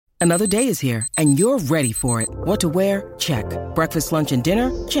Another day is here, and you're ready for it. What to wear? Check. Breakfast, lunch, and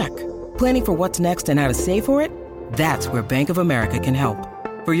dinner? Check. Planning for what's next and how to save for it? That's where Bank of America can help.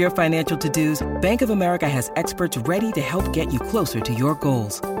 For your financial to-dos, Bank of America has experts ready to help get you closer to your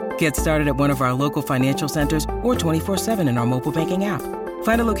goals. Get started at one of our local financial centers or 24/7 in our mobile banking app.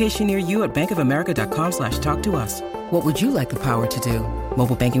 Find a location near you at bankofamerica.com/talktous. What would you like the power to do?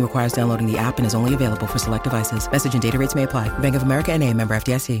 Mobile banking requires downloading the app and is only available for select devices. Message and data rates may apply. Bank of America N.A., member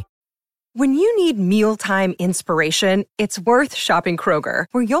FDIC. When you need mealtime inspiration, it's worth shopping Kroger,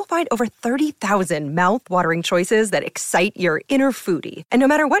 where you'll find over 30,000 mouth-watering choices that excite your inner foodie. And no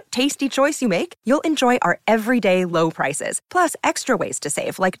matter what tasty choice you make, you'll enjoy our everyday low prices, plus extra ways to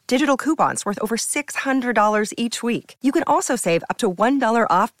save, like digital coupons worth over $600 each week. You can also save up to $1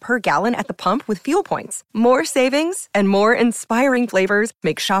 off per gallon at the pump with fuel points. More savings and more inspiring flavors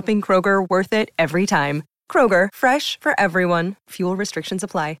make shopping Kroger worth it every time. Kroger, fresh for everyone. Fuel restrictions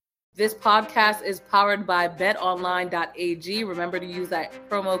apply. This podcast is powered by betonline.ag. Remember to use that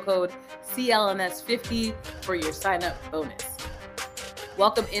promo code CLNS50 for your sign-up bonus.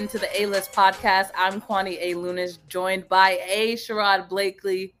 Welcome into the A-List podcast. I'm Kwani A. Lunis, joined by A. Sherrod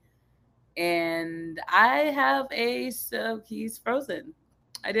Blakely. And I have he's frozen.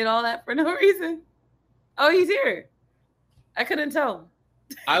 I did all that for no reason. Oh, he's here. I couldn't tell.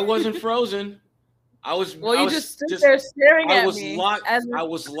 I wasn't frozen. You just stood there staring at me. I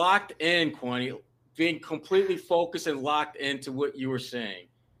was locked in, Kwani, being completely focused and locked into what you were saying.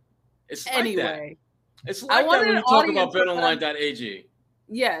 It's like that. It's like that when you talk about betonline.ag.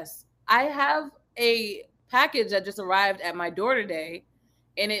 Yes. I have a package that just arrived at my door today,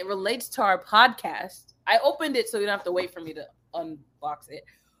 and it relates to our podcast. I opened it so you don't have to wait for me to unbox it.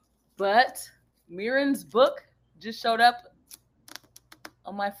 But Miran's book just showed up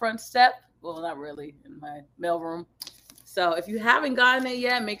on my front step. Well, not really, in my mailroom. So if you haven't gotten it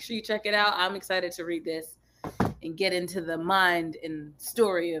yet, make sure you check it out. I'm excited to read this and get into the mind and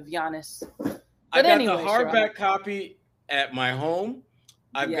story of Giannis. I got the hardback copy at my home.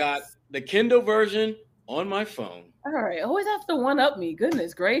 I've got the Kindle version on my phone. All right. Always have to one-up me.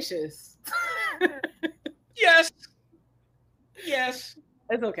 Goodness gracious. Yes.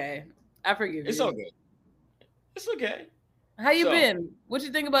 It's okay. I forgive you. It's all good. It's okay. How you been? What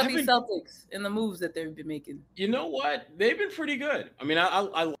you think about these Celtics and the moves that they've been making? You know what? They've been pretty good. I mean,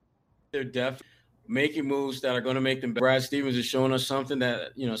 I they're definitely making moves that are going to make them better. Brad Stevens is showing us something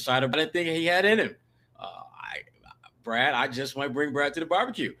that, side of I didn't think he had in him. I just might bring Brad to the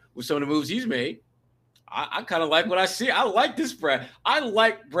barbecue with some of the moves he's made. I kind of like what I see. I like this Brad. I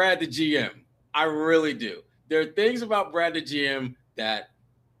like Brad the GM. I really do. There are things about Brad the GM that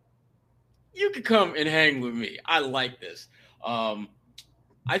you could come and hang with me. I like this. I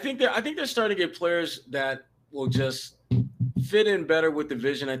think they're starting to get players that will just fit in better with the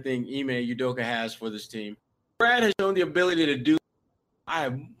vision I think Ime Udoka has for this team. Brad has shown the ability to do. I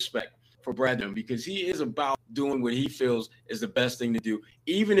have respect for Brad because he is about doing what he feels is the best thing to do,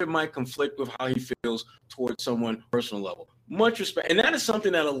 even if it might conflict with how he feels towards someone personal level. Much respect. And that is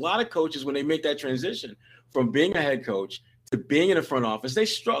something that a lot of coaches, when they make that transition from being a head coach to being in the front office, they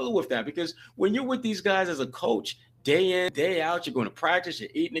struggle with that because when you're with these guys as a coach, day in, day out, you're going to practice, you're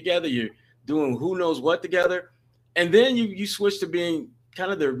eating together, you're doing who knows what together. And then you switch to being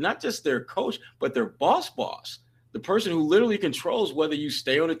kind of their, not just their coach, but their boss, the person who literally controls whether you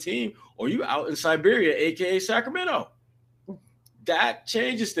stay on a team or you out in Siberia, AKA Sacramento. That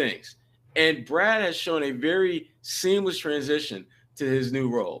changes things. And Brad has shown a very seamless transition to his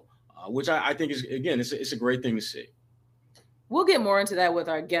new role, which I think is, again, it's a great thing to see. We'll get more into that with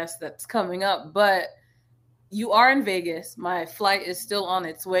our guest that's coming up, but you are in Vegas. My flight is still on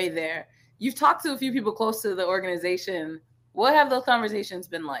its way there. You've talked to a few people close to the organization. What have those conversations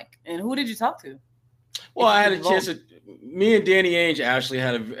been like? And who did you talk to? Well, I had a chance me and Danny Ainge actually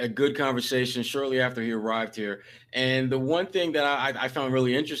had a good conversation shortly after he arrived here. And the one thing that I found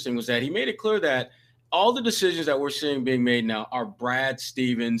really interesting was that he made it clear that all the decisions that we're seeing being made now are Brad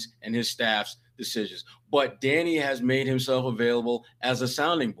Stevens and his staff's decisions. But Danny has made himself available as a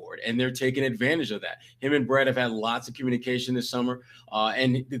sounding board, and they're taking advantage of that. Him and Brad have had lots of communication this summer.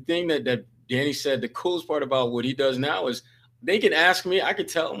 And the thing that Danny said, the coolest part about what he does now is they can ask me, I could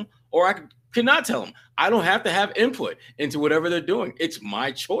tell them, or I could not tell them. I don't have to have input into whatever they're doing. It's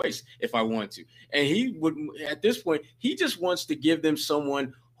my choice if I want to. And he would, at this point, he just wants to give them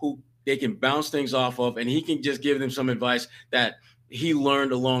someone who they can bounce things off of, and he can just give them some advice that he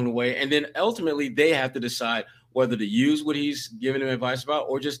learned along the way. And then ultimately they have to decide whether to use what he's giving them advice about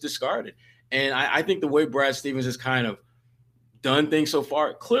or just discard it. And I think the way Brad Stevens has kind of done things so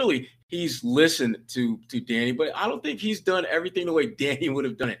far, clearly he's listened to Danny, but I don't think he's done everything the way Danny would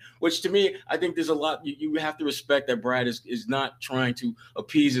have done it, which to me, I think there's a lot you have to respect that Brad is not trying to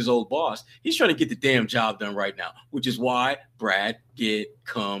appease his old boss. He's trying to get the damn job done right now, which is why Brad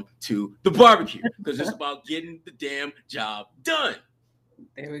come to the barbecue, because it's about getting the damn job done.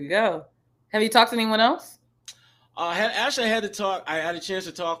 There we go. Have you talked to anyone else? I had a chance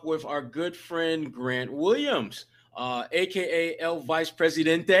to talk with our good friend Grant Williams, aka El Vice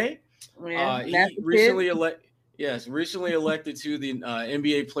Presidente. Yeah, he recently elected to the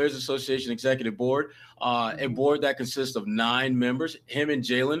NBA Players Association Executive Board, a board that consists of 9 members. Him and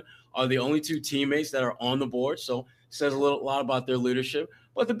Jalen are the only 2 teammates that are on the board, so says a lot about their leadership.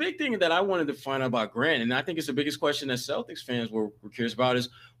 But the big thing that I wanted to find out about Grant, and I think it's the biggest question that Celtics fans were curious about, is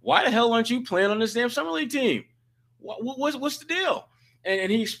why the hell aren't you playing on this damn summer league team? What's the deal?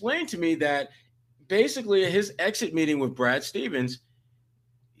 And he explained to me that basically at his exit meeting with Brad Stevens,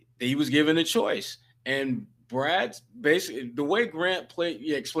 he was given a choice. And Brad's basically, the way Grant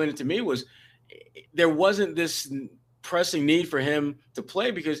explained it to me was there wasn't this pressing need for him to play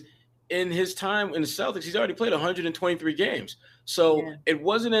because in his time in the Celtics, he's already played 123 games. So it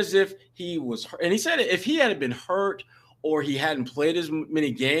wasn't as if he was hurt. And he said if he hadn't been hurt or he hadn't played as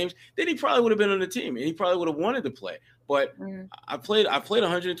many games, then he probably would have been on the team and he probably would have wanted to play. But I played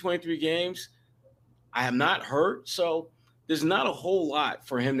 123 games. I am not hurt. So there's not a whole lot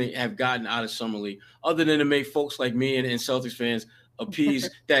for him to have gotten out of Summer League other than to make folks like me and Celtics fans appease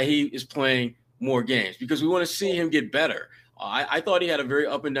that he is playing more games because we want to see him get better. I thought he had a very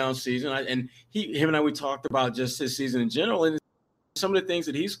up and down season. Him and I, we talked about just his season in general and some of the things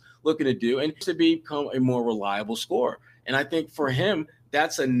that he's looking to do and to become a more reliable scorer. And I think for him,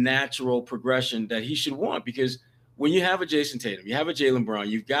 that's a natural progression that he should want because when you have a Jason Tatum, you have a Jaylen Brown,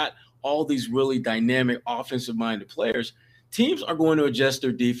 you've got all these really dynamic offensive-minded players, teams are going to adjust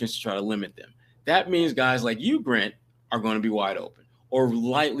their defense to try to limit them. That means guys like you, Grant, are going to be wide open or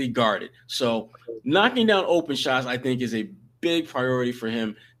lightly guarded. So knocking down open shots, I think, is a big priority for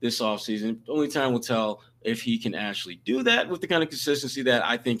him this offseason. Only time will tell if he can actually do that with the kind of consistency that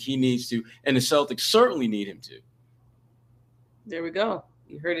I think he needs to, and the Celtics certainly need him to. There we go.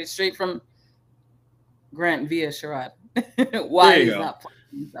 You heard it straight from Grant via Sherrod. Why he's not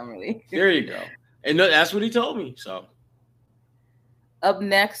playing Summer League. There you go. And that's what he told me. So up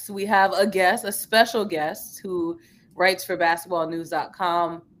next, we have a special guest who writes for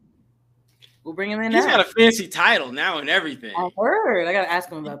basketballnews.com. We'll bring him in now. He's got a fancy title now and everything. I heard. I got to ask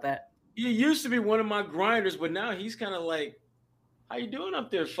him about that. He used to be one of my grinders, but now he's kind of like, how you doing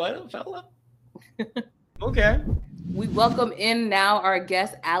up there, fella? Okay. We welcome in now our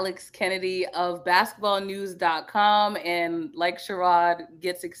guest, Alex Kennedy of basketballnews.com. And like Sherrod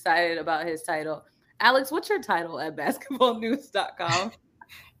gets excited about his title. Alex, what's your title at basketballnews.com?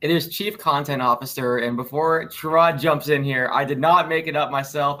 It is Chief Content Officer. And before Sherrod jumps in here, I did not make it up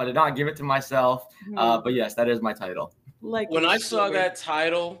myself. I did not give it to myself. But yes, that is my title. When I saw that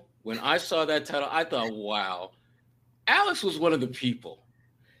title, I thought, wow, Alex was one of the people.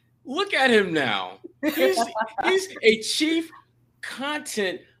 Look at him now. He's a Chief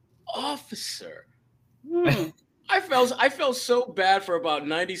Content Officer. I felt so bad for about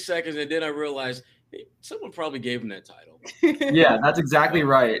 90 seconds, and then I realized someone probably gave him that title. Yeah, that's exactly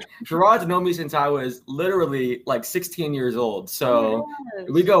right. Sherrod's known me since I was literally like 16 years old. So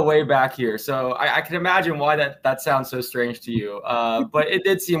we go way back here. So I can imagine why that sounds so strange to you. But it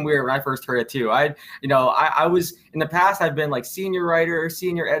did seem weird when I first heard it too. I was in the past, I've been like senior writer,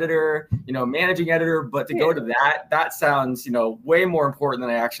 senior editor, managing editor, but to go to that sounds, way more important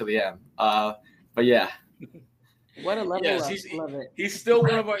than I actually am. But yeah. What a level up. Love it. He's still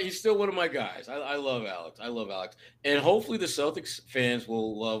one of my guys. I love Alex. And hopefully the Celtics fans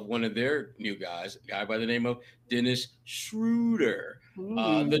will love one of their new guys, a guy by the name of Dennis Schröder.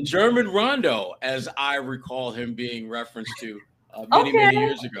 The German Rondo, as I recall him being referenced to many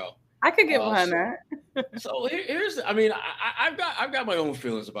years ago. I could get behind that. So I've got my own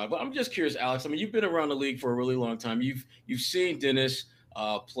feelings about it, but I'm just curious, Alex. I mean, you've been around the league for a really long time. You've seen Dennis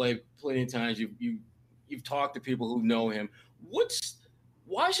play plenty of times. You've talked to people who know him.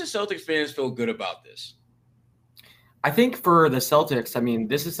 Why should Celtics fans feel good about this? I think for the Celtics,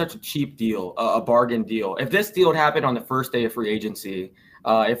 this is such a cheap deal, a bargain deal. If this deal had happened on the first day of free agency,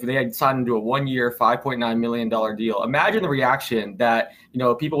 if they had signed into a 1-year, $5.9 million deal, imagine the reaction that,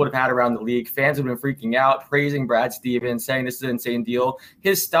 people would have had around the league. Fans have been freaking out, praising Brad Stevens, saying this is an insane deal.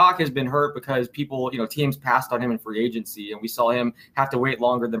 His stock has been hurt because people, teams passed on him in free agency, and we saw him have to wait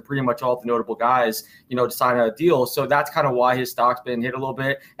longer than pretty much all the notable guys, to sign a deal. So that's kind of why his stock's been hit a little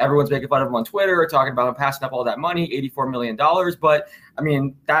bit. Everyone's making fun of him on Twitter, talking about him passing up all that money, $84 million. But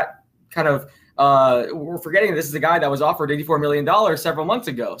that kind of we're forgetting this is a guy that was offered $84 million several months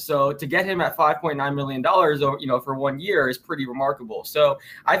ago. So to get him at $5.9 million, for 1 year is pretty remarkable. So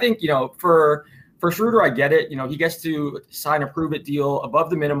I think, for Schröder, I get it. He gets to sign a prove-it deal above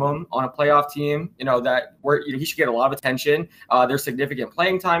the minimum on a playoff team, that where he should get a lot of attention. There's significant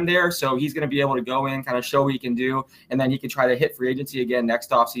playing time there, so he's going to be able to go in, kind of show what he can do, and then he can try to hit free agency again next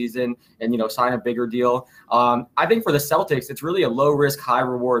offseason and, sign a bigger deal. I think for the Celtics, it's really a low-risk,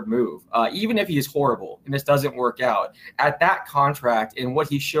 high-reward move. Even if he is horrible and this doesn't work out, at that contract and what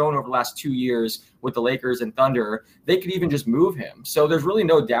he's shown over the last 2 years with the Lakers and Thunder, they could even just move him. So there's really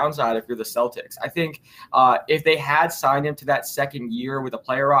no downside if you're the Celtics. I think if they had signed him to that second year with a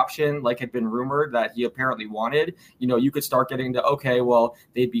player option, like had been rumored that he apparently wanted, you could start getting to, okay, well,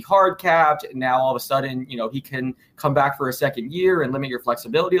 they'd be hard capped. And now all of a sudden, he can come back for a second year and limit your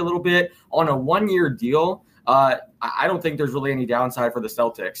flexibility a little bit. On a 1 year deal, I don't think there's really any downside for the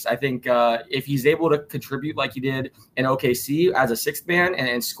Celtics. I think if he's able to contribute like he did in OKC as a sixth man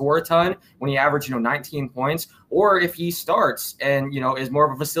and score a ton when he averaged, 19 points, or if he starts and, is more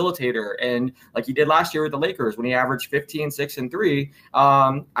of a facilitator and like he did last year with the Lakers when he averaged 15, 6, and 3,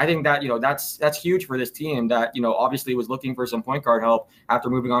 I think that, that's huge for this team that, obviously was looking for some point guard help after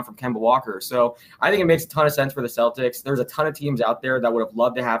moving on from Kemba Walker. So I think it makes a ton of sense for the Celtics. There's a ton of teams out there that would have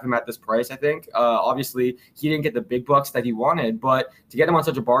loved to have him at this price, I think. Obviously, he didn't get the big bucks that he wanted, but to get him on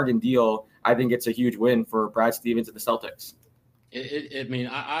such a bargain deal, I think it's a huge win for Brad Stevens and the Celtics.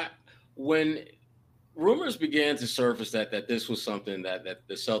 When rumors began to surface that this was something that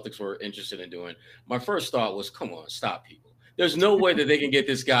the Celtics were interested in doing, my first thought was, come on, stop, people. There's no way that they can get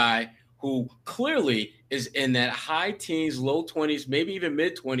this guy who clearly is in that high teens, low 20s, maybe even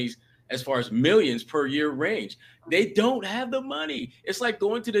mid 20s as far as millions per year range. They don't have the money. It's like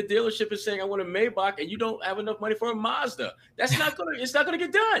going to the dealership and saying, I want a Maybach, and you don't have enough money for a Mazda. It's not gonna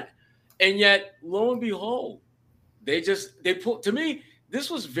get done. And yet, lo and behold, to me, this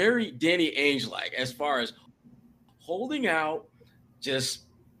was very Danny Ainge-like as far as holding out. Just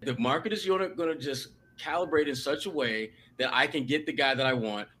the market is going to just calibrate in such a way that I can get the guy that I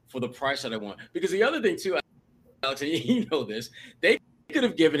want for the price that I want. Because the other thing too, Alex, and you know this, they could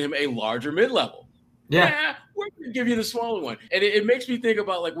have given him a larger mid-level. Yeah, we're going to give you the smaller one. And it makes me think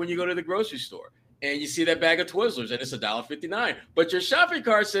about like when you go to the grocery store and you see that bag of Twizzlers and it's $1.59, but your shopping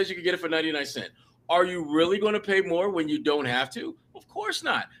cart says you can get it for 99 cents. Are you really going to pay more when you don't have to? Of course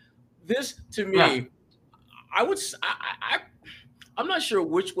not. This, to me, I'm not sure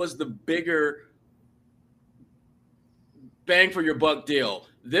which was the bigger bang for your buck deal.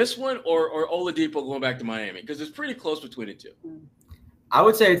 This one or Oladipo going back to Miami? Because it's pretty close between the two. I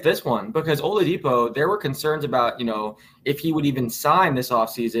would say it's this one because Oladipo, there were concerns about, if he would even sign this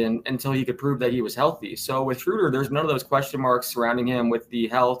offseason until he could prove that he was healthy. So with Schröder, there's none of those question marks surrounding him with the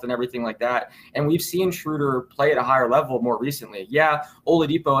health and everything like that. And we've seen Schröder play at a higher level more recently. Yeah,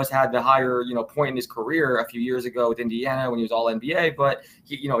 Oladipo has had the higher, point in his career a few years ago with Indiana when he was all NBA, but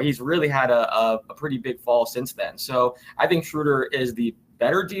he's really had a pretty big fall since then. So I think Schröder is the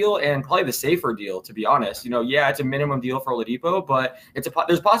better deal and probably the safer deal, to be honest. It's a minimum deal for Oladipo, but there's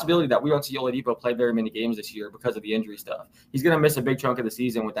a possibility that we don't see Oladipo play very many games this year because of the injury stuff. He's going to miss a big chunk of the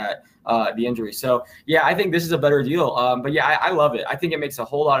season with that, the injury. So yeah, I think this is a better deal. But yeah, I love it. I think it makes a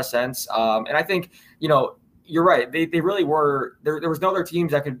whole lot of sense. And I think, you're right. They really were there was no other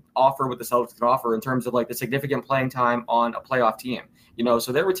teams that could offer what the Celtics can offer in terms of like the significant playing time on a playoff team.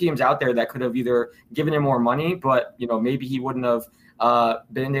 So there were teams out there that could have either given him more money, but maybe he wouldn't have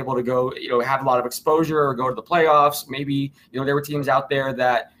been able to go, have a lot of exposure or go to the playoffs. Maybe, there were teams out there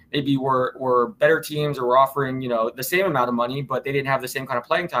that maybe were better teams or were offering, the same amount of money, but they didn't have the same kind of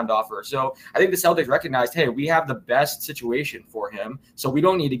playing time to offer. So I think the Celtics recognized, hey, we have the best situation for him. So we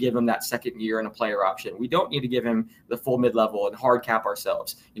don't need to give him that second year and a player option. We don't need to give him the full mid-level and hard cap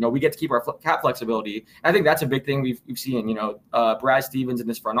ourselves. We get to keep our cap flexibility. I think that's a big thing we've seen, Brad Stevens in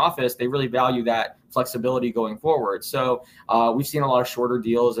this front office, they really value that flexibility going forward. So we've seen a lot of shorter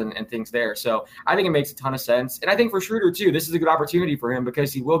deals and things there. So I think it makes a ton of sense. And I think for Schröder too, this is a good opportunity for him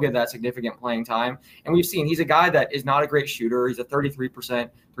because he will get that significant playing time. And we've seen he's a guy that is not a great shooter. He's a 33%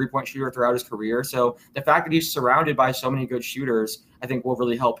 three-point shooter throughout his career. So the fact that he's surrounded by so many good shooters, I think will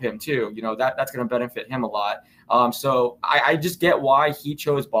really help him too. That's going to benefit him a lot. So I just get why he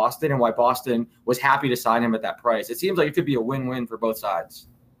chose Boston and why Boston was happy to sign him at that price. It seems like it could be a win-win for both sides.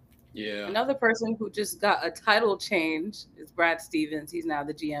 Yeah. Another person who just got a title change is Brad Stevens. He's now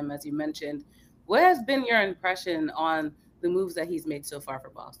the GM, as you mentioned. What has been your impression on the moves that he's made so far for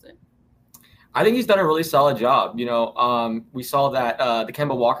Boston? I think he's done a really solid job. We saw that the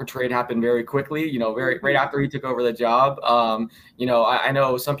Kemba Walker trade happened very quickly, right after he took over the job. I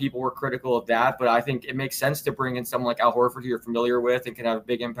know some people were critical of that, but I think it makes sense to bring in someone like Al Horford who you're familiar with and can have a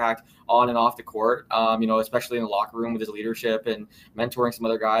big impact on and off the court, especially in the locker room with his leadership and mentoring some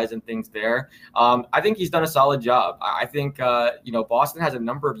other guys and things there. I think he's done a solid job. I think, Boston has a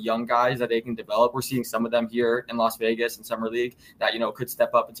number of young guys that they can develop. We're seeing some of them here in Las Vegas in Summer League that, could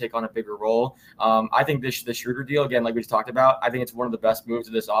step up and take on a bigger role. I think the Schröder deal, again, like we just talked about, I think it's one of the best moves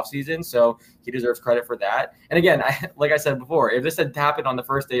of this offseason. So he deserves credit for that. And again, like I said before, if this had happened on the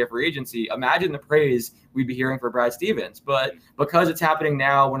first day of free agency, imagine the praise we'd be hearing for Brad Stevens. But because it's happening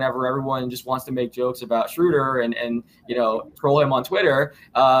now, whenever everyone just wants to make jokes about Schröder and troll him on Twitter,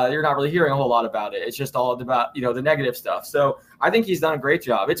 you're not really hearing a whole lot about it. It's just all about, the negative stuff. So I think he's done a great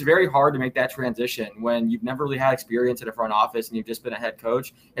job. It's very hard to make that transition when you've never really had experience in a front office and you've just been a head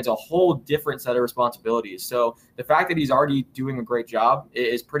coach. It's a whole different set of responsibilities. So the fact that he's already doing a great job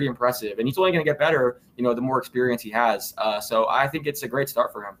is pretty impressive. And he's only going to get better, the more experience he has. So I think it's a great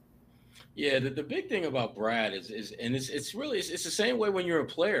start for him. Yeah, the big thing about Brad is it's the same way when you're a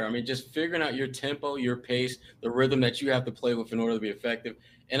player. I mean, just figuring out your tempo, your pace, the rhythm that you have to play with in order to be effective.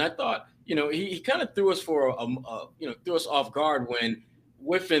 And I thought, he kind of threw us threw us off guard when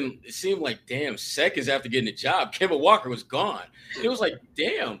within it seemed like, damn, seconds after getting the job, Kemba Walker was gone. It was like,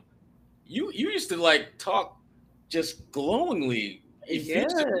 damn, you used to like talk just glowingly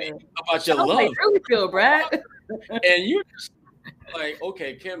effusively about your love. Like, really feel, Brad. And you just like,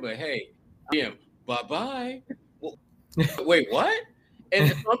 okay, Kemba, hey, damn, bye-bye. Well, wait, what?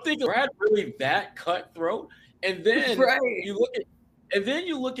 And I'm thinking, Brad really that cutthroat? And then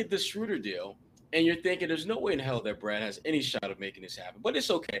you look at the Schröder deal, and you're thinking, there's no way in hell that Brad has any shot of making this happen. But it's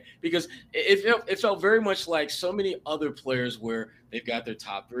okay, because it felt very much like so many other players where they've got their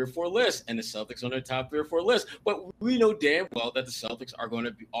top 3 or 4 lists, and the Celtics on their top 3 or 4 lists. But we know damn well that the Celtics are going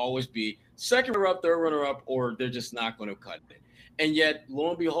to always be second runner-up, third runner-up, or they're just not going to cut it. And yet, lo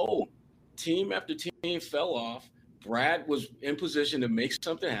and behold, team after team fell off. Brad was in position to make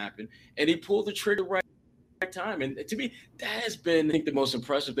something happen, and he pulled the trigger right time. And to me, that has been, I think, the most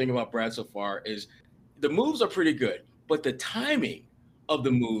impressive thing about Brad so far is the moves are pretty good, but the timing of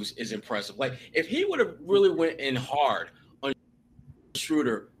the moves is impressive. Like, if he would have really went in hard on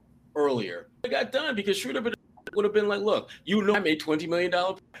Schröder earlier, it got done, because Schröder would have been like, look, I made $20 million.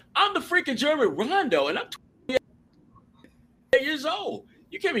 I'm the freaking German Rondo, and I'm 28 years old.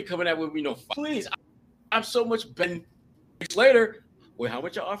 You can't be coming out with me, please. I'm so much better. Later, wait, how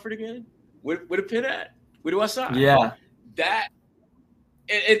much I offered again? Where the pin at? Where do I sign? Yeah. That,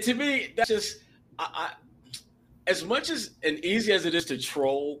 and to me, that's just, I as much as and easy as it is to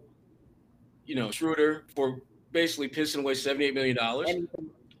troll, Schröder for basically pissing away $78 million,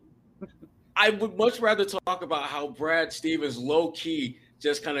 I would much rather talk about how Brad Stevens low-key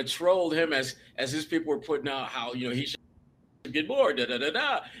just kind of trolled him as his people were putting out how, he should get more,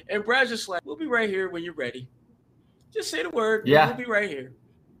 da-da-da-da. And Brad's just like, we'll be right here when you're ready. Just say the word. Yeah. We'll be right here.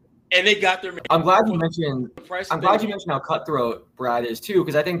 And they got their. I'm glad you mentioned how cutthroat Brad is too,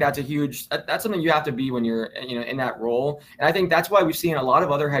 because I think that's that's something you have to be when you're in that role. And I think that's why we've seen a lot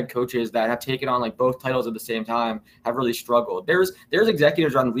of other head coaches that have taken on like both titles at the same time have really struggled. There's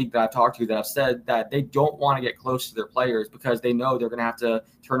executives around the league that I've talked to that have said that they don't want to get close to their players because they know they're going to have to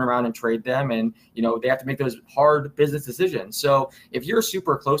turn around and trade them, and they have to make those hard business decisions. So if you're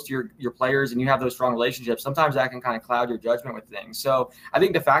super close to your players and you have those strong relationships, sometimes that can kind of cloud your judgment with things. So I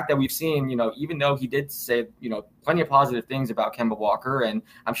think the fact that we've seen, even though he did say, plenty of positive things about Kemba Walker, and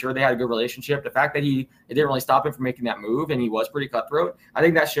I'm sure they had a good relationship, the fact that it didn't really stop him from making that move, and he was pretty cutthroat, I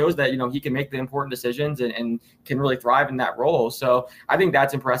think that shows that, he can make the important decisions and can really thrive in that role. So I think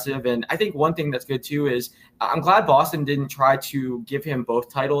that's impressive. And I think one thing that's good too is I'm glad Boston didn't try to give him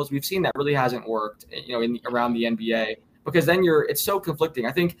both titles. We've seen that really hasn't worked, around the NBA. Because then it's so conflicting.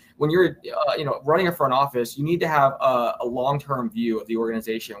 I think when you're, running a front office, you need to have a long-term view of the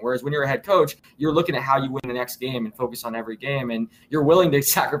organization. Whereas when you're a head coach, you're looking at how you win the next game and focus on every game. And you're willing to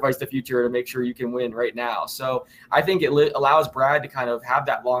sacrifice the future to make sure you can win right now. So I think it allows Brad to kind of have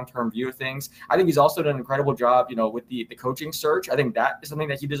that long-term view of things. I think he's also done an incredible job, with the coaching search. I think that is something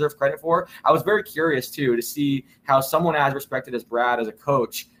that he deserves credit for. I was very curious, too, to see how someone as respected as Brad as a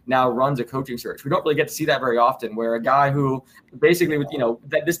coach now runs a coaching search. We don't really get to see that very often, where a guy who basically,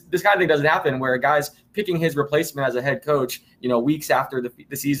 that this kind of thing doesn't happen, where a guy's picking his replacement as a head coach, weeks after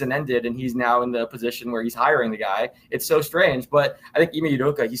the season ended, and he's now in the position where he's hiring the guy. It's so strange. But I think Ime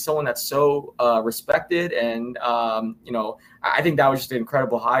Udoka, he's someone that's so respected, and I think that was just an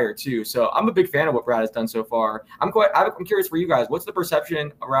incredible hire too. So I'm a big fan of what Brad has done so far. I'm curious for you guys, what's the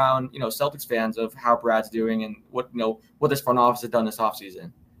perception around Celtics fans of how Brad's doing and what this front office has done this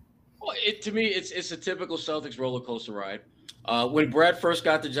offseason? Well, to me, it's a typical Celtics roller coaster ride. When Brad first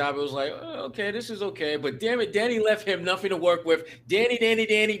got the job, it was like, oh, okay, this is okay. But damn it, Danny left him nothing to work with. Danny.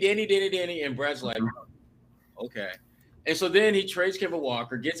 And Brad's like, okay. And so then he trades Kemba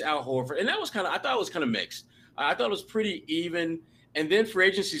Walker, gets Al Horford. And that was I thought it was kind of mixed. I thought it was pretty even. And then free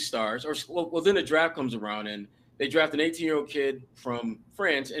agency starts, then the draft comes around and they draft an 18-year-old kid from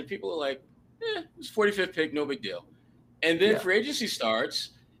France. And people are like, it's 45th pick, no big deal. And then free agency starts.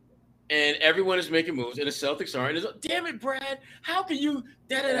 And everyone is making moves, and the Celtics aren't. And it's like, damn it, Brad, how can you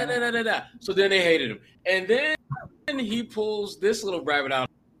da-da-da-da-da-da? So then they hated him. And then he pulls this little rabbit out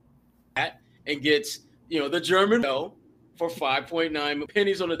and gets, the German bill for 5.9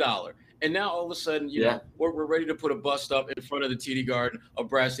 pennies on the dollar. And now all of a sudden, we're ready to put a bust up in front of the TD Garden of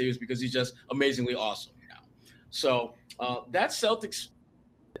Brad Stevens because he's just amazingly awesome now. So that's Celtics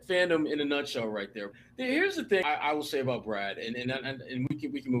fandom in a nutshell right there. Here's the thing I will say about Brad, and we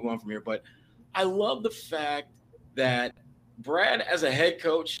can move on from here, but I love the fact that Brad as a head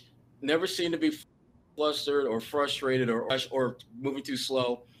coach never seemed to be flustered or frustrated or moving too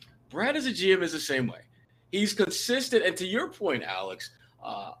slow. Brad as a GM is the same way. He's consistent, and to your point, Alex,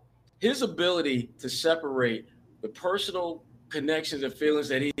 his ability to separate the personal connections and feelings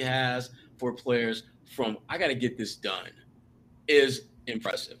that he has for players from I got to get this done is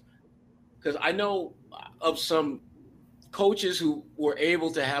impressive. Because I know of some coaches who were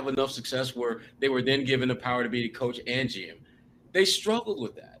able to have enough success where they were then given the power to be the coach and GM. They struggled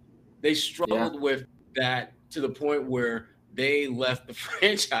with that. They struggled with that to the point where they left the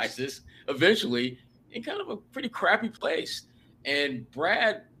franchises eventually in kind of a pretty crappy place. And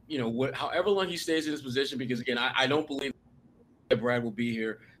Brad, however long he stays in his position, because again, I don't believe that Brad will be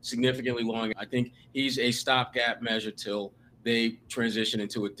here significantly long. I think he's a stopgap measure till they transition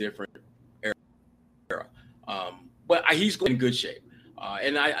into a different era. But he's in good shape.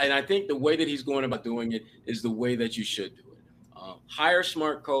 And I think the way that he's going about doing it is the way that you should do it. Hire a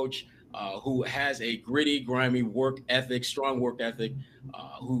smart coach who has a gritty, grimy work ethic, strong work ethic,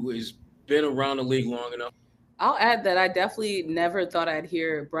 who has been around the league long enough. I'll add that I definitely never thought I'd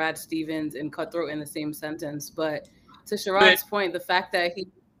hear Brad Stevens and Cutthroat in the same sentence. But to Sherrod's point, the fact that he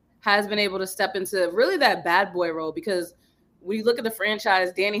has been able to step into really that bad boy role, because when you look at the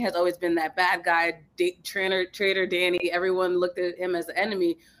franchise, Danny has always been that bad guy, trader Danny. Everyone looked at him as the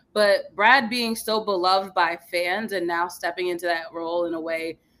enemy. But Brad being so beloved by fans and now stepping into that role in a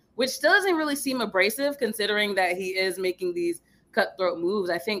way which still doesn't really seem abrasive, considering that he is making these cutthroat moves.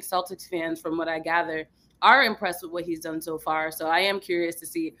 I think Celtics fans, from what I gather, are impressed with what he's done so far. So I am curious to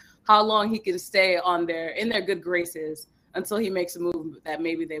see how long he can stay in their good graces until he makes a move that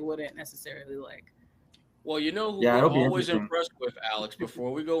maybe they wouldn't necessarily like. Well, who we're always impressed with, Alex,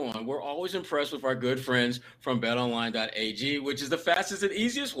 before we go on, we're always impressed with our good friends from betonline.ag, which is the fastest and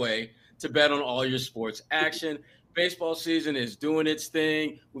easiest way to bet on all your sports action. Baseball season is doing its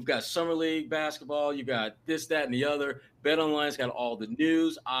thing. We've got Summer League basketball. You got this, that, and the other. BetOnline's got all the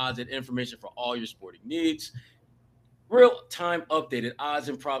news, odds, and information for all your sporting needs. Real-time updated odds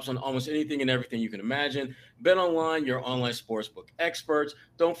and props on almost anything and everything you can imagine. BetOnline, your online sportsbook experts.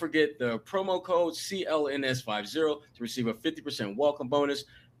 Don't forget the promo code CLNS50 to receive a 50% welcome bonus.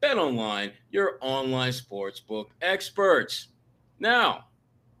 BetOnline, your online sportsbook experts. Now,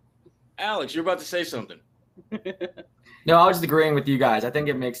 Alex, you're about to say something. No, I was just agreeing with you guys. I think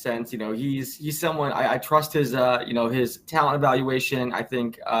it makes sense. He's someone I trust his his talent evaluation. I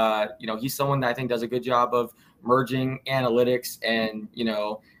think he's someone that I think does a good job of merging analytics and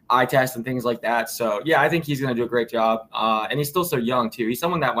eye tests and things like that. So yeah, I think he's going to do a great job. And he's still so young too. He's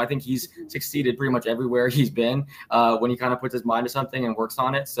someone that I think he's succeeded pretty much everywhere he's been when he kind of puts his mind to something and works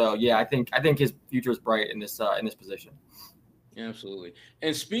on it. So yeah, I think his future is bright in this position. Yeah, absolutely.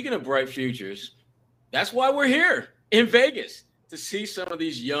 And speaking of bright futures, that's why we're here in Vegas, to see some of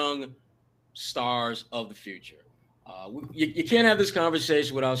these young stars of the future. You can't have this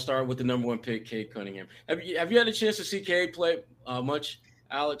conversation without starting with the number one pick, Cade Cunningham. Have you had a chance to see Cade play much,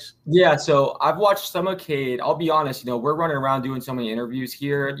 Alex? Yeah, so I've watched some of Cade. I'll be honest, we're running around doing so many interviews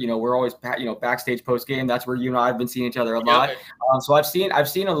here. We're always, backstage post game. That's where you and I have been seeing each other a lot. So I've seen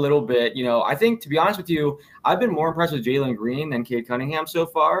a little bit. I think, to be honest with you, I've been more impressed with Jalen Green than Cade Cunningham so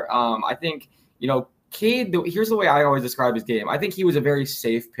far. I think, Cade, here's the way I always describe his game. I think he was a very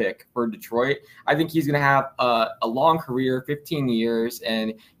safe pick for Detroit. I think he's going to have a long career, 15 years,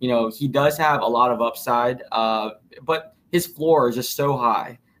 and he does have a lot of upside, but his floor is just so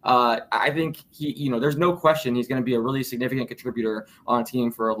high. I think there's no question he's going to be a really significant contributor on a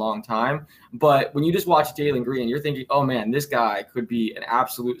team for a long time. But when you just watch Jalen Green, you're thinking, oh man, this guy could be an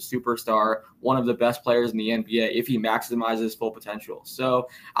absolute superstar, one of the best players in the NBA if he maximizes his full potential. So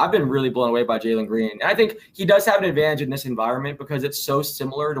I've been really blown away by Jalen Green. And I think he does have an advantage in this environment because it's so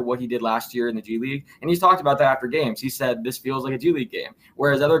similar to what he did last year in the G League. And he's talked about that after games. He said this feels like a G League game,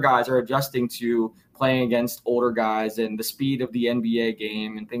 whereas other guys are adjusting to playing against older guys and the speed of the NBA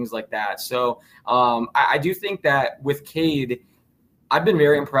game and things like that. So I do think that with Cade, I've been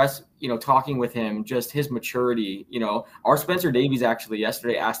very impressed, talking with him, just his maturity. Our Spencer Davies actually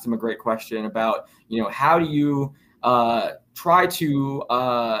yesterday asked him a great question about, how do you try to,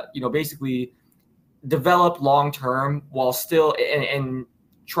 basically develop long-term while still and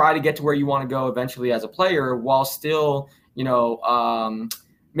try to get to where you want to go eventually as a player while still,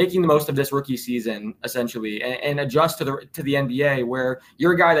 making the most of this rookie season essentially and adjust to the NBA where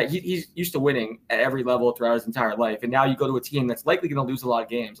you're a guy that he's used to winning at every level throughout his entire life. And now you go to a team that's likely going to lose a lot of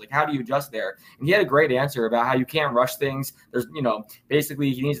games. Like, how do you adjust there? And he had a great answer about how you can't rush things. There's,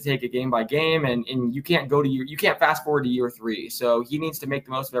 basically he needs to take it game by game and you can't you can't fast forward to year 3. So he needs to make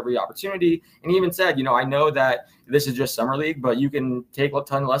the most of every opportunity. And he even said, I know that this is just summer league, but you can take a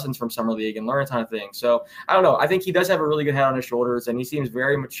ton of lessons from summer league and learn a ton of things. So I don't know. I think he does have a really good head on his shoulders and he seems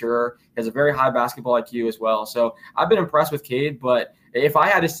very mature. He has a very high basketball IQ as well. So I've been impressed with Cade, but if I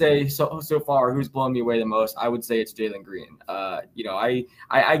had to say so far who's blown me away the most, I would say it's Jalen Green.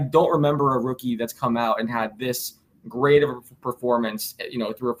 I don't remember a rookie that's come out and had this great of a performance,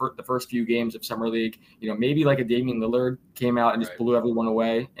 through the first few games of summer league. Maybe like a Damian Lillard came out and just blew everyone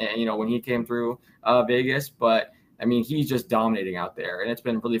away, and when he came through Vegas. But I mean, he's just dominating out there, and it's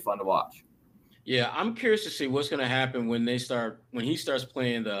been really fun to watch. Yeah, I'm curious to see what's going to happen when he starts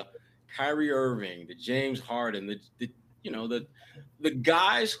playing the Kyrie Irving, the James Harden, the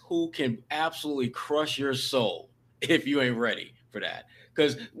guys who can absolutely crush your soul if you ain't ready for that.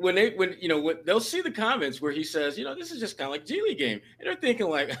 Because when they'll see the comments where he says, this is just kind of like G League game, and they're thinking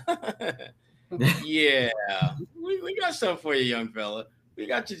like, yeah, we got something for you, young fella. We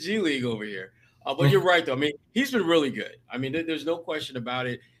got your G League over here. But you're right, though. I mean, he's been really good. I mean, there's no question about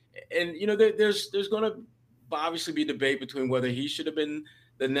it. And, there's going to obviously be debate between whether he should have been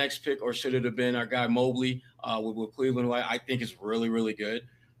the next pick or should it have been our guy Mobley with Cleveland, who I think is really, really good.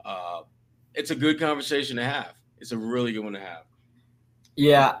 It's a good conversation to have. It's a really good one to have.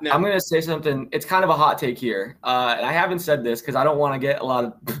 Yeah, now, I'm going to say something. It's kind of a hot take here. And I haven't said this because I don't want to get a lot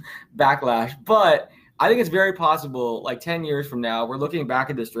of backlash, but I think it's very possible, like 10 years from now, we're looking back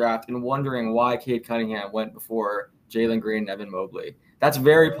at this draft and wondering why Cade Cunningham went before Jalen Green and Evan Mobley. That's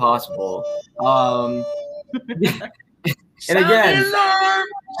very possible. And again,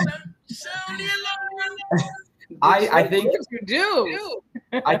 I think you do.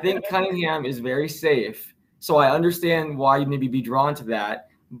 I think Cunningham is very safe. So I understand why you maybe be drawn to that.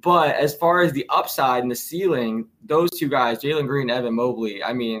 But as far as the upside and the ceiling, those two guys, Jalen Green and Evan Mobley,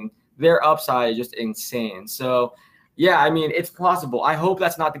 I mean, their upside is just insane. So, yeah, I mean, it's possible. I hope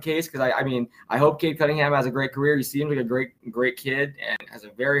that's not the case because, I hope Cade Cunningham has a great career. He seems like a great kid and has a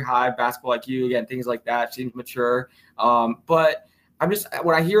very high basketball IQ, again, things like that, seems mature. But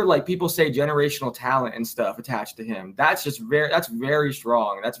when I hear like people say generational talent and stuff attached to him, that's very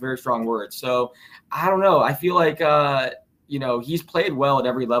strong. That's very strong words. So I don't know. I feel like, he's played well at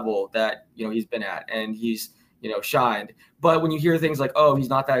every level that, he's been at and he's, shined. But when you hear things like, oh, he's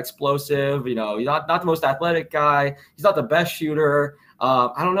not that explosive, he's not the most athletic guy. He's not the best shooter.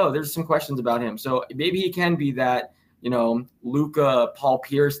 I don't know. There's some questions about him. So maybe he can be that, Luka, Paul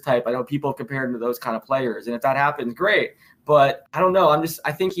Pierce type. I know people have compared him to those kind of players. And if that happens, great. But I don't know.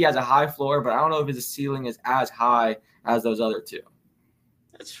 I think he has a high floor, but I don't know if his ceiling is as high as those other two.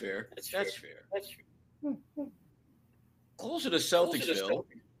 That's fair. That's fair. Closer to Celticsville,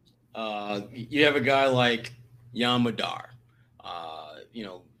 you have a guy like Yam Madar,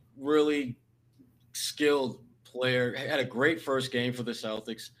 really skilled player. Had a great first game for the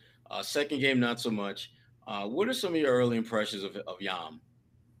Celtics. Second game, not so much. What are some of your early impressions of Yam?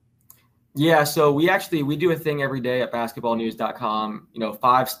 Yeah, so we do a thing every day at basketballnews.com,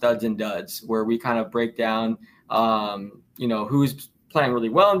 5 studs and duds, where we kind of break down, who's playing really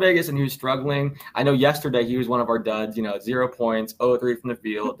well in Vegas and who's struggling. I know yesterday he was one of our duds, 0 points, 0-3 from the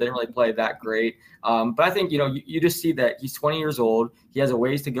field, didn't really play that great. But I think, you just see that he's 20 years old. He has a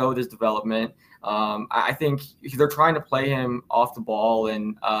ways to go with his development. I think they're trying to play him off the ball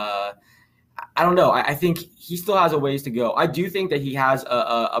and I I don't know. I think he still has a ways to go. I do think that he has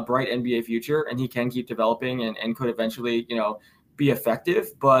a bright NBA future, and he can keep developing and could eventually, be effective.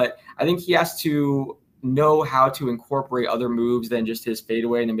 But I think he has to know how to incorporate other moves than just his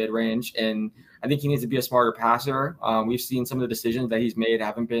fadeaway in the mid-range. And I think he needs to be a smarter passer. We've seen some of the decisions that he's made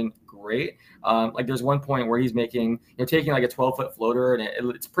haven't been great. Like there's one point where he's making, taking like a 12-foot floater, and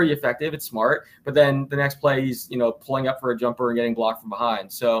it's pretty effective. It's smart. But then the next play, he's, pulling up for a jumper and getting blocked from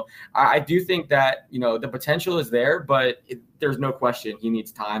behind. So I do think that, the potential is there, but there's no question he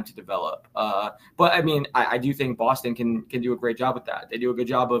needs time to develop. But I mean, I do think Boston can do a great job with that. They do a good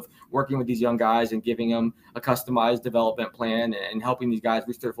job of working with these young guys and giving them a customized development plan and helping these guys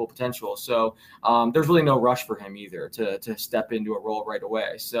reach their full potential. So there's really no rush for him either to step into a role right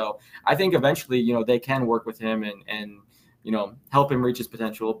away. So I think eventually, they can work with him and help him reach his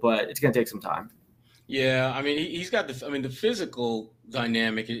potential, but it's going to take some time. Yeah, I mean, he's got the physical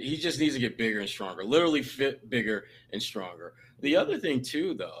dynamic. He just needs to get bigger and stronger, literally fit bigger and stronger. The other thing,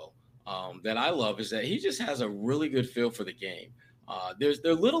 too, though, that I love is that he just has a really good feel for the game. There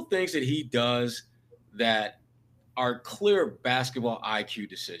are little things that he does that are clear basketball IQ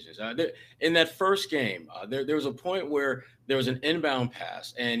decisions. In that first game, there was a point where there was an inbound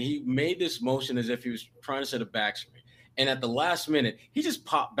pass, and he made this motion as if he was trying to set a back screen. And at the last minute, he just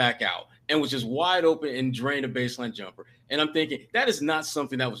popped back out and was just wide open and drained a baseline jumper. And I'm thinking, that is not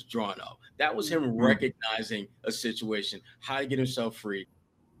something that was drawn up. That was him recognizing a situation, how to get himself free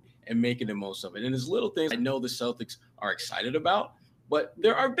and making the most of it. And there's little things I know the Celtics are excited about, but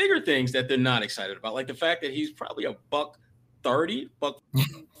there are bigger things that they're not excited about, like the fact that he's probably a $130,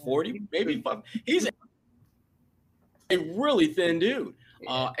 $140, maybe. He's a really thin dude.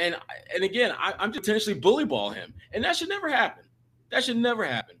 And again, I'm potentially bully ball him, and that should never happen. That should never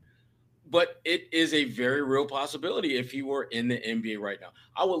happen. But it is a very real possibility if he were in the NBA right now.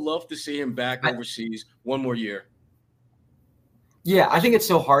 I would love to see him back overseas one more year. Yeah, I think it's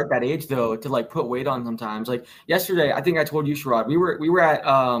so hard that age though to like put weight on sometimes. Like yesterday, I think I told you, Sherrod, we were at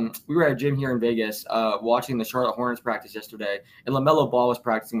a gym here in Vegas watching the Charlotte Hornets practice yesterday, and LaMelo Ball was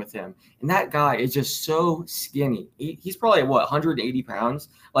practicing with him. And that guy is just so skinny. He's probably 180 pounds.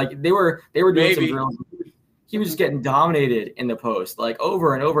 Like they were doing some drills. He was just getting dominated in the post, like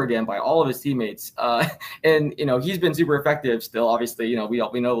over and over again by all of his teammates. And, he's been super effective still. Obviously,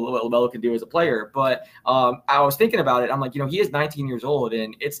 we know what LaMelo can do as a player. But I was thinking about it. I'm like, he is 19 years old,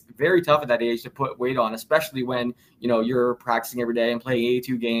 and it's very tough at that age to put weight on, especially when, you're practicing every day and playing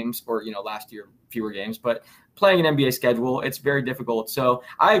 82 games or, last year, fewer games. But playing an NBA schedule, it's very difficult. So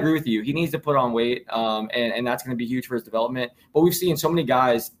I agree with you. He needs to put on weight, and that's going to be huge for his development. But we've seen so many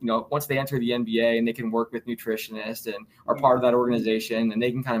guys, once they enter the NBA and they can work with nutritionists and are part of that organization, and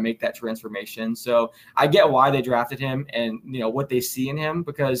they can kind of make that transformation. So I get why they drafted him and, what they see in him,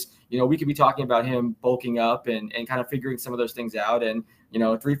 because, we could be talking about him bulking up and kind of figuring some of those things out. And,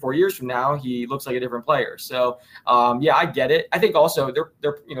 3-4 years from now, he looks like a different player. So, yeah, I get it. I think also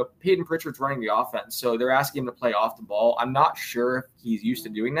they're Peyton Pritchard's running the offense, so they're asking him to play off the ball. I'm not sure if he's used to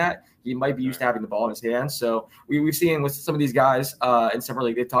doing that. He might be used to having the ball in his hands. So we've seen with some of these guys in Summer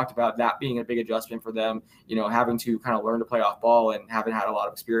League, they've talked about that being a big adjustment for them, having to kind of learn to play off ball and haven't had a lot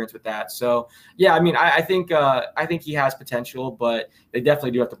of experience with that. So, yeah, I mean, I think he has potential, but they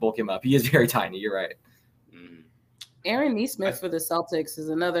definitely do have to bulk him up. He is very tiny. You're right. Aaron Nesmith for the Celtics is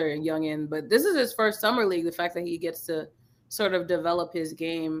another youngin, but this is his first summer league. The fact that he gets to sort of develop his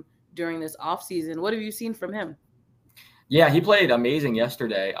game during this offseason. What have you seen from him? Yeah, he played amazing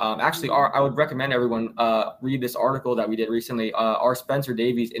yesterday. Actually, I would recommend everyone read this article that we did recently. Our Spencer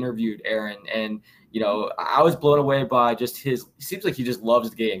Davies interviewed Aaron, and I was blown away by just it seems like he just loves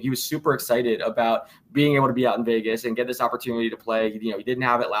the game. He was super excited about being able to be out in Vegas and get this opportunity to play. He didn't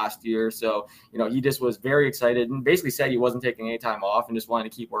have it last year. So, he just was very excited and basically said he wasn't taking any time off and just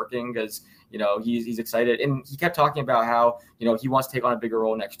wanted to keep working because, he's excited. And he kept talking about how, he wants to take on a bigger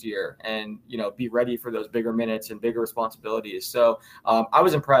role next year and, be ready for those bigger minutes and bigger responsibilities. So I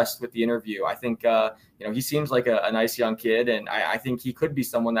was impressed with the interview. I think, he seems like a nice young kid, and I think he could be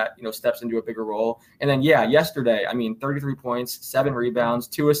someone that, steps into a bigger role. And then, yesterday, 33 points, 7 rebounds,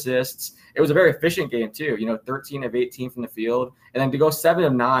 2 assists. It was a very efficient game too, 13 of 18 from the field, and then to go 7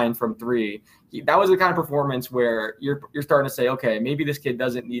 of 9 from 3. That was the kind of performance where you're starting to say, okay, maybe this kid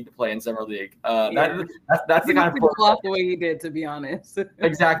doesn't need to play in summer league. That's the kind of performance the way he did, to be honest.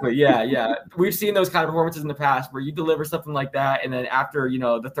 Exactly. Yeah. We've seen those kind of performances in the past where you deliver something like that, and then after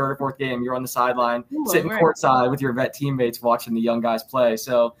the third or fourth game, you're on the sideline, sitting courtside with your vet teammates watching the young guys play.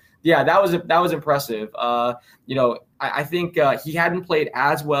 So yeah, that was impressive. I think he hadn't played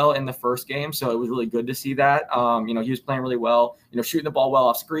as well in the first game, so it was really good to see that. He was playing really well, shooting the ball well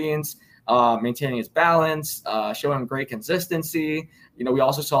off screens. maintaining his balance, showing great consistency. We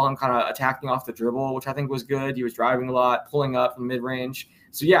also saw him kind of attacking off the dribble, which I think was good. He was driving a lot, pulling up from mid-range.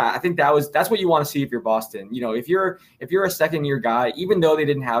 So yeah, I think that's what you want to see if you're Boston. If you're a second-year guy, even though they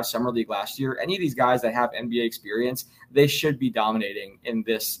didn't have summer league last year, any of these guys that have NBA experience, they should be dominating in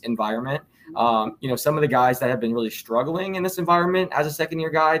this environment. Some of the guys that have been really struggling in this environment as a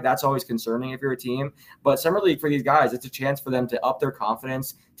second-year guy, that's always concerning if you're a team. But summer league for these guys, it's a chance for them to up their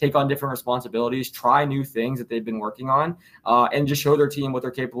confidence, take on different responsibilities, try new things that they've been working on, and just show their team what they're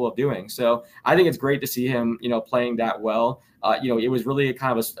capable of doing. So I think it's great to see him, playing that well. It was really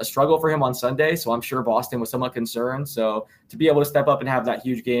kind of a struggle for him on Sunday, so I'm sure Boston was somewhat concerned. So to be able to step up and have that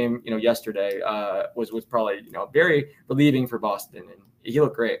huge game, yesterday was probably, very relieving for Boston, and he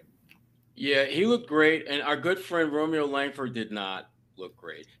looked great. Yeah, he looked great, and our good friend Romeo Langford did not look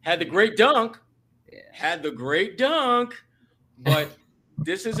great. Had the great dunk, but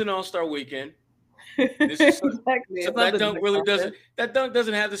this is an All-Star weekend. Exactly. So that dunk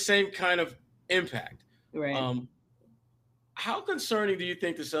doesn't have the same kind of impact. Right. How concerning do you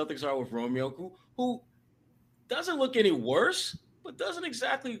think the Celtics are with Romeo, who doesn't look any worse, but doesn't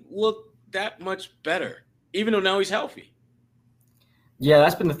exactly look that much better, even though now he's healthy? Yeah,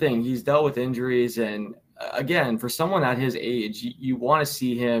 that's been the thing. He's dealt with injuries. And again, for someone at his age, you want to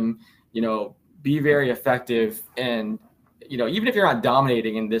see him, be very effective. And, even if you're not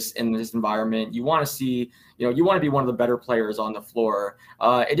dominating in this environment, you want to see, you want to be one of the better players on the floor.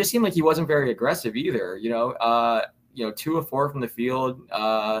 It just seemed like he wasn't very aggressive either, 2 of 4 from the field.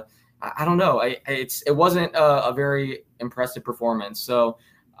 I don't know. It wasn't a very impressive performance. So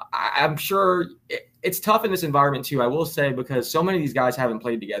I'm sure it's tough in this environment too, I will say, because so many of these guys haven't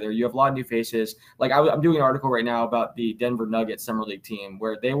played together. You have a lot of new faces. Like I'm doing an article right now about the Denver Nuggets Summer League team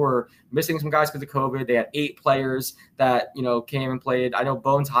where they were missing some guys because of COVID. They had 8 players that, came and played. I know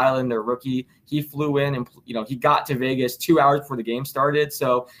Bones Highland, their rookie, he flew in and, he got to Vegas 2 hours before the game started.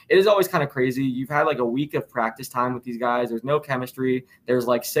 So it is always kind of crazy. You've had like a week of practice time with these guys. There's no chemistry. There's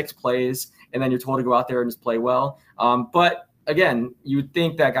like 6 plays, and then you're told to go out there and just play well. But again, you would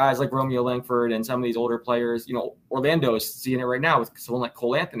think that guys like Romeo Langford and some of these older players, Orlando is seeing it right now with someone like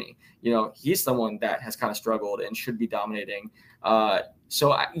Cole Anthony. He's someone that has kind of struggled and should be dominating. I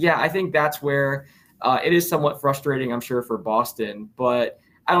think that's where it is somewhat frustrating, I'm sure, for Boston. But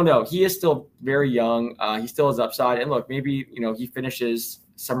I don't know. He is still very young. He still has upside. And look, maybe, he finishes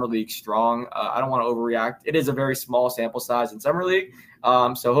Summer League strong. I don't want to overreact. It is a very small sample size in Summer League.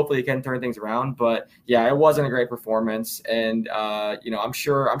 So hopefully he can turn things around. But yeah, it wasn't a great performance. And I'm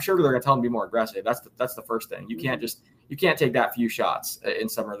sure they're going to tell him to be more aggressive. That's the first thing. You can't take that few shots in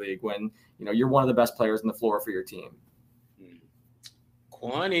Summer League when, you're one of the best players on the floor for your team.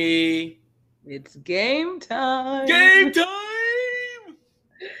 Kwani. It's game time. Game time.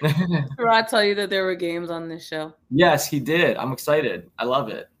 Did I tell you that there were games on this show? Yes, he did. I'm excited. I love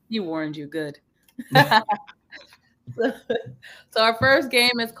it. He warned you. Good. So our first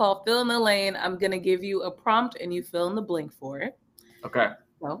game is called Fill in the Lane. I'm going to give you a prompt and you fill in the blank for it. Okay.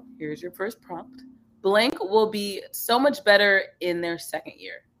 So here's your first prompt. Blank will be so much better in their second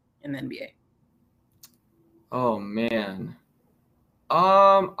year in the NBA. Oh, man.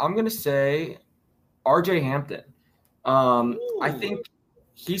 I'm going to say RJ Hampton. I think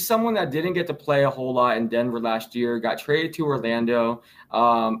he's someone that didn't get to play a whole lot in Denver last year, got traded to Orlando.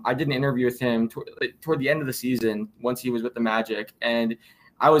 I did an interview with him toward the end of the season once he was with the Magic, and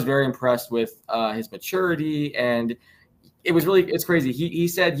I was very impressed with his maturity, and it's crazy. He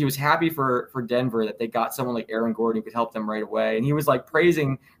said he was happy for Denver that they got someone like Aaron Gordon who could help them right away, and he was like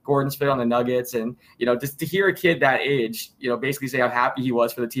praising Gordon's fit on the Nuggets, and just to hear a kid that age, basically say how happy he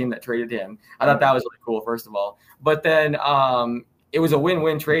was for the team that traded him. I thought that was really cool, first of all. But then it was a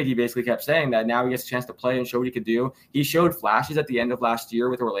win-win trade. He basically kept saying that now he gets a chance to play and show what he could do. He showed flashes at the end of last year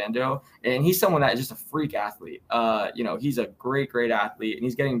with Orlando, and he's someone that is just a freak athlete. He's a great, great athlete, and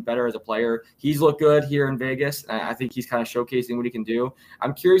he's getting better as a player. He's looked good here in Vegas, and I think he's kind of showcasing what he can do.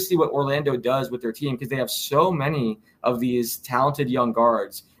 I'm curious to see what Orlando does with their team because they have so many of these talented young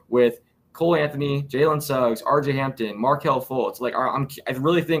guards with Cole Anthony, Jalen Suggs, RJ Hampton, Markelle Fultz. I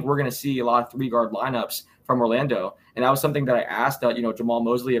really think we're going to see a lot of 3-guard lineups from Orlando. And that was something that I asked, Jamal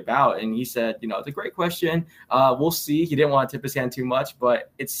Mosley about. And he said, it's a great question. We'll see. He didn't want to tip his hand too much,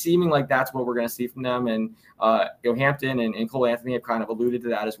 but it's seeming like that's what we're going to see from them. And, Hampton and Cole Anthony have kind of alluded to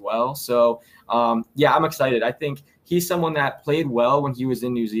that as well. So, I'm excited. I think he's someone that played well when he was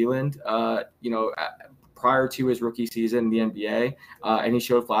in New Zealand, prior to his rookie season in the NBA. And he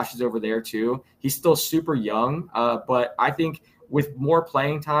showed flashes over there too. He's still super young, but I think with more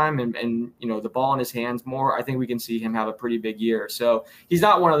playing time and the ball in his hands more, I think we can see him have a pretty big year. So he's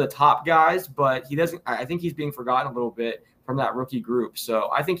not one of the top guys, but I think he's being forgotten a little bit from that rookie group.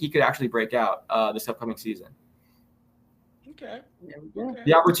 So I think he could actually break out this upcoming season. Okay.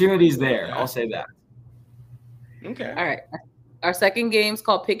 The opportunity's there. I'll say that. Okay. All right. Our second game is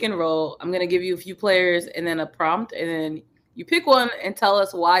called Pick and Roll. I'm going to give you a few players and then a prompt, and then you pick one and tell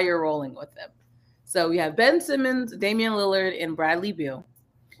us why you're rolling with them. So we have Ben Simmons, Damian Lillard, and Bradley Beal.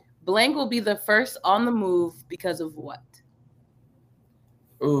 Blank will be the first on the move because of what?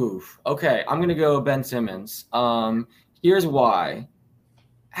 Oof. Okay, I'm going to go Ben Simmons. Here's why.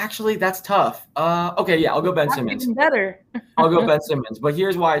 Actually, that's tough. Okay, yeah, I'll go Ben Simmons. Even better. I'll go Ben Simmons, but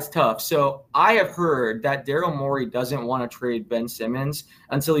here's why it's tough. So I have heard that Daryl Morey doesn't want to trade Ben Simmons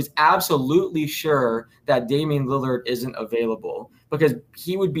until he's absolutely sure that Damian Lillard isn't available, because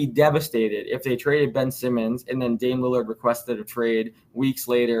he would be devastated if they traded Ben Simmons and then Dame Lillard requested a trade weeks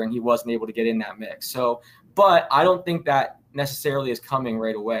later and he wasn't able to get in that mix. So, but I don't think that necessarily is coming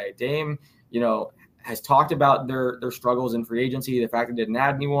right away. Dame, has talked about their struggles in free agency, the fact that they didn't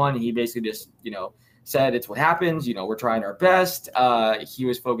add anyone. He basically just, said it's what happens. We're trying our best. He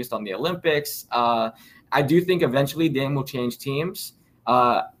was focused on the Olympics. I do think eventually Dame will change teams.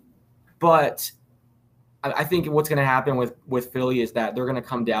 But I think what's going to happen with Philly is that they're going to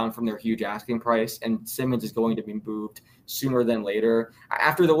come down from their huge asking price, and Simmons is going to be moved sooner than later.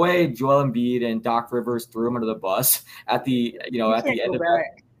 After the way Joel Embiid and Doc Rivers threw him under the bus at the end of that.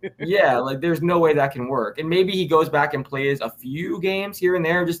 Yeah, there's no way that can work. And maybe he goes back and plays a few games here and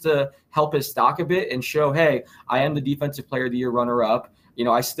there just to help his stock a bit and show, hey, I am the defensive player of the year runner-up.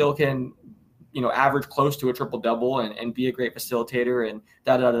 I still can, average close to a triple-double and be a great facilitator and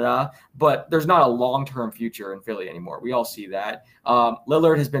da-da-da-da. But there's not a long-term future in Philly anymore. We all see that.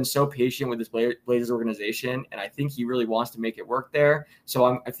 Lillard has been so patient with this Blazers organization, and I think he really wants to make it work there.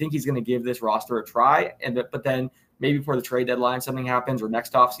 So I think he's going to give this roster a try. But then maybe before the trade deadline, something happens, or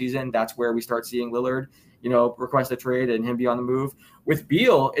next offseason, that's where we start seeing Lillard, request a trade and him be on the move. With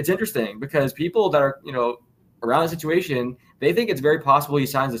Beal, it's interesting because people that are, around the situation, they think it's very possible he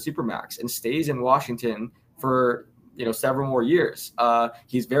signs the Supermax and stays in Washington for, several more years.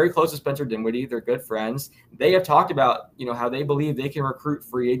 He's very close to Spencer Dinwiddie. They're good friends. They have talked about, how they believe they can recruit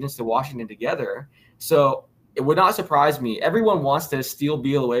free agents to Washington together. So it would not surprise me. Everyone wants to steal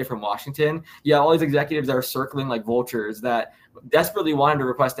Beal away from Washington. Yeah, all these executives that are circling like vultures that desperately want him to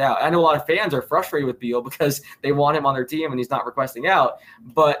request out. I know a lot of fans are frustrated with Beal because they want him on their team and he's not requesting out.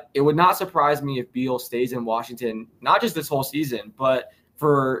 But it would not surprise me if Beal stays in Washington, not just this whole season, but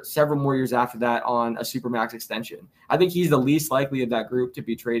for several more years after that on a Supermax extension. I think he's the least likely of that group to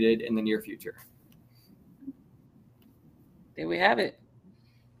be traded in the near future. There we have it.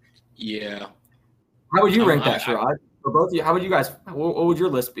 Yeah. How would you rank that, Sherrod? For both of you, how would you guys? What would your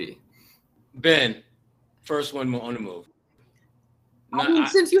list be? Ben, first one on the move.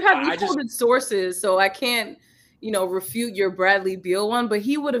 Since you have quoted sources, so I can't, refute your Bradley Beal one, but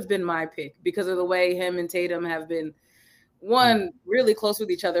he would have been my pick because of the way him and Tatum have been, really close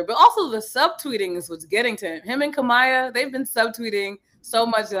with each other, but also the subtweeting is what's getting to him. Him and Kamaya, they've been subtweeting so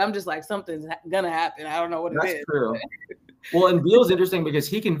much that I'm just like, something's gonna happen. I don't know what it is. That's true. Well, and Beal's interesting because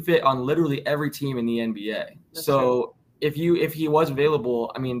he can fit on literally every team in the NBA. That's true. If he was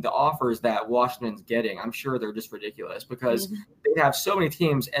available, I mean, the offers that Washington's getting, I'm sure they're just ridiculous because they have so many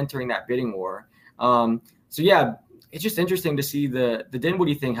teams entering that bidding war. It's just interesting to see the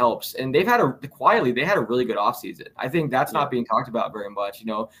Dinwiddie thing helps. And they had a really good offseason. I think that's not being talked about very much.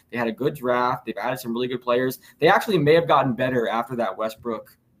 They had a good draft. They've added some really good players. They actually may have gotten better after that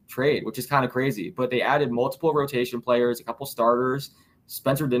Westbrook trade, which is kind of crazy, but they added multiple rotation players, a couple starters,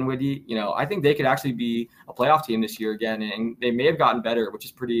 Spencer Dinwiddie. I think they could actually be a playoff team this year again, and they may have gotten better, which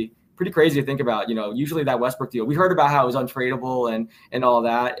is pretty crazy to think about. Usually that Westbrook deal, we heard about how it was untradeable and all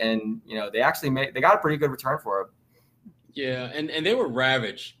that, and they got a pretty good return for it. Yeah, and they were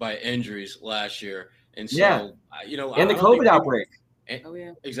ravaged by injuries last year, and so and the COVID outbreak.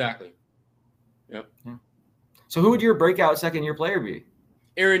 Exactly. Yep. Yeah. So who would your breakout second-year player be?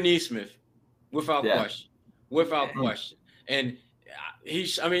 Aaron Nesmith, without question. And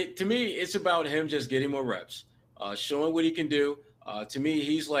to me, it's about him just getting more reps, showing what he can do. To me,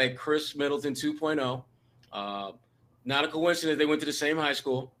 he's like Chris Middleton 2.0. Not a coincidence they went to the same high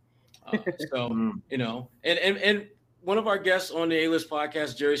school. And one of our guests on the A-List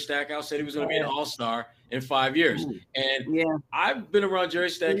podcast, Jerry Stackhouse, said he was going to be an all-star in 5 years. And I've been around Jerry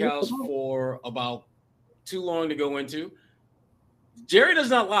Stackhouse for about too long to go into. Jerry does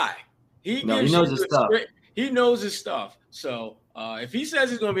not lie. He knows his stuff. He knows his stuff. So if he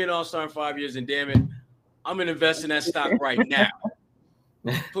says he's going to be an all-star in 5 years, then damn it, I'm going to invest in that stock right now.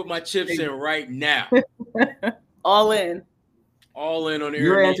 Put my chips in right now. All in. All in on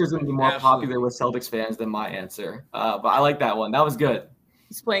Your Aaron answer is going to be more popular with Celtics fans than my answer. But I like that one. That was good.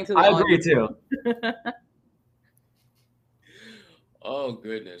 He's playing to the I agree too. Oh,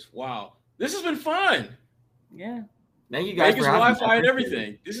 goodness. Wow. This has been fun. Yeah. Thank you guys Vegas for having Wi-Fi and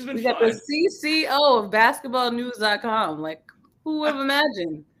everything. This has been fun. We got the CCO of basketballnews.com. Like, who would have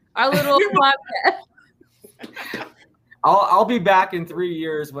imagined? Our little podcast. I'll be back in 3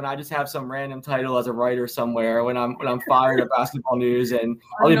 years when I just have some random title as a writer somewhere when I'm fired at Basketball News, and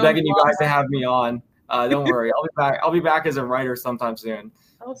I'll be begging you guys to have me on. Don't worry, I'll be back. I'll be back as a writer sometime soon.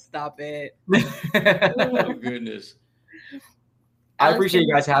 Oh, stop it! Oh goodness! I appreciate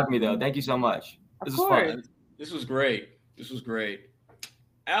you guys having me though. Thank you so much. This was fun. This was great. This was great.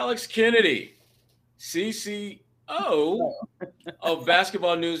 Alex Kennedy, CCO of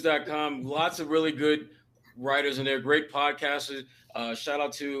basketballnews.com. Lots of really good writers in there, great podcasters. Shout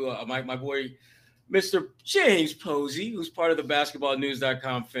out to my boy, Mr. James Posey, who's part of the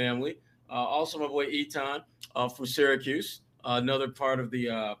basketballnews.com family. Also my boy Etan from Syracuse, another part of the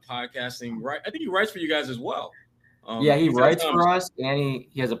podcasting. Right, I think he writes for you guys as well. Yeah, he writes for us, and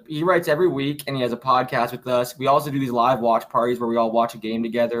he writes every week, and he has a podcast with us. We also do these live watch parties where we all watch a game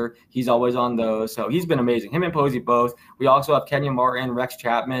together. He's always on those, so he's been amazing. Him and Posey both. We also have Kenya Martin, Rex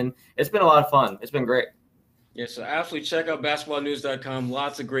Chapman. It's been a lot of fun. It's been great. Yeah, so absolutely check out basketballnews.com.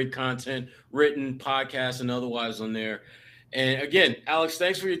 Lots of great content, written, podcasts, and otherwise on there. And again, Alex,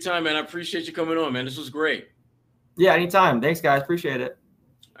 thanks for your time, man. I appreciate you coming on, man. This was great. Yeah, anytime. Thanks, guys. Appreciate it.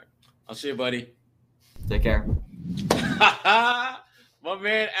 Right. I'll see you, buddy. Take care. My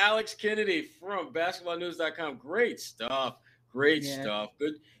man, Alex Kennedy from basketballnews.com. Great stuff. Great stuff.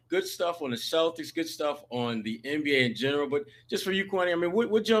 Good stuff on the Celtics. Good stuff on the NBA in general. But just for you, Kwani, I mean,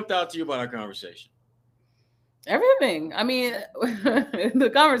 what jumped out to you about our conversation? Everything. I mean,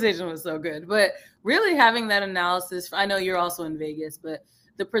 the conversation was so good, but really having that analysis, I know you're also in Vegas, but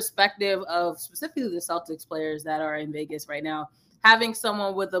the perspective of specifically the Celtics players that are in Vegas right now, having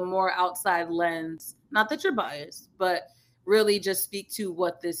someone with a more outside lens, not that you're biased, but really just speak to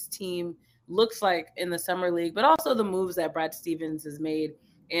what this team looks like in the summer league, but also the moves that Brad Stevens has made.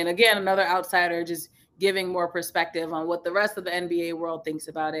 And again, another outsider just giving more perspective on what the rest of the NBA world thinks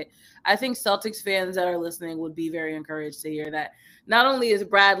about it. I think Celtics fans that are listening would be very encouraged to hear that not only is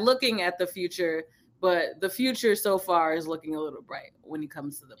Brad looking at the future, but the future so far is looking a little bright when it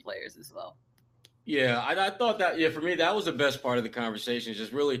comes to the players as well. Yeah, I thought that, for me, that was the best part of the conversation,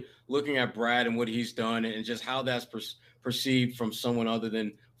 just really looking at Brad and what he's done and just how that's perceived from someone other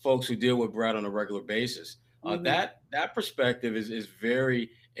than folks who deal with Brad on a regular basis. That perspective is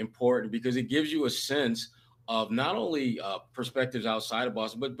very important because it gives you a sense of not only perspectives outside of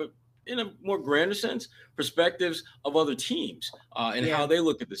Boston, but in a more grander sense, perspectives of other teams and how they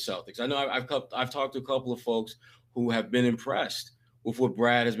look at the Celtics. I know I've talked to a couple of folks who have been impressed with what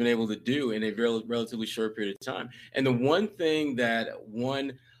Brad has been able to do in a relatively short period of time. And the one thing that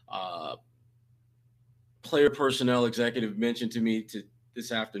one player personnel executive mentioned to me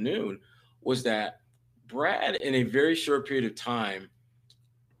this afternoon was that Brad, in a very short period of time,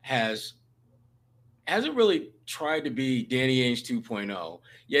 hasn't really tried to be Danny Ainge 2.0,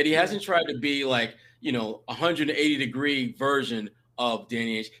 yet he hasn't tried to be like, 180-degree version of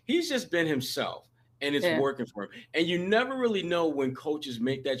Danny Ainge. He's just been himself, and it's working for him. And you never really know when coaches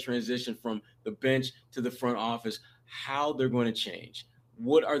make that transition from the bench to the front office, how they're going to change.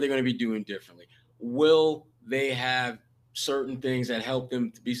 What are they going to be doing differently? Will they have certain things that help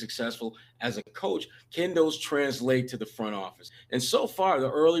them to be successful as a coach? Can those translate to the front office? And so far,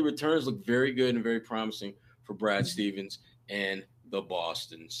 the early returns look very good and very promising for Brad Stevens and the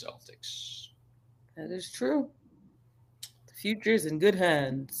Boston Celtics. That is true. The future is in good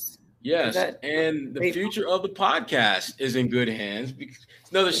hands. Yes, and the future of the podcast is in good hands.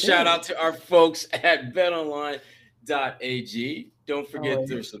 Another shout out to our folks at betonline.ag. Don't forget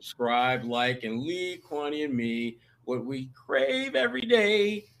to subscribe, like, and leave Kwani and me what we crave every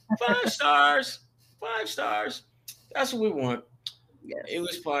day. 5 stars. 5 stars. That's what we want. Yes.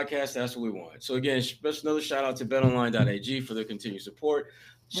 English podcast, that's what we want. So again, another shout out to betonline.ag for their continued support.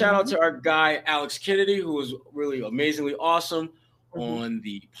 Shout out to our guy, Alex Kennedy, who was really amazingly awesome on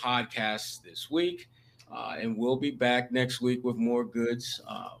the podcast this week. And we'll be back next week with more goods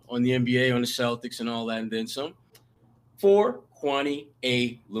on the NBA, on the Celtics, and all that, and then some. For Kwani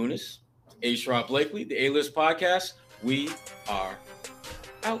A. Lunis, A. Shrop Blakely, the A-List Podcast, we are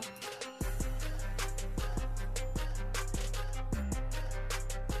out.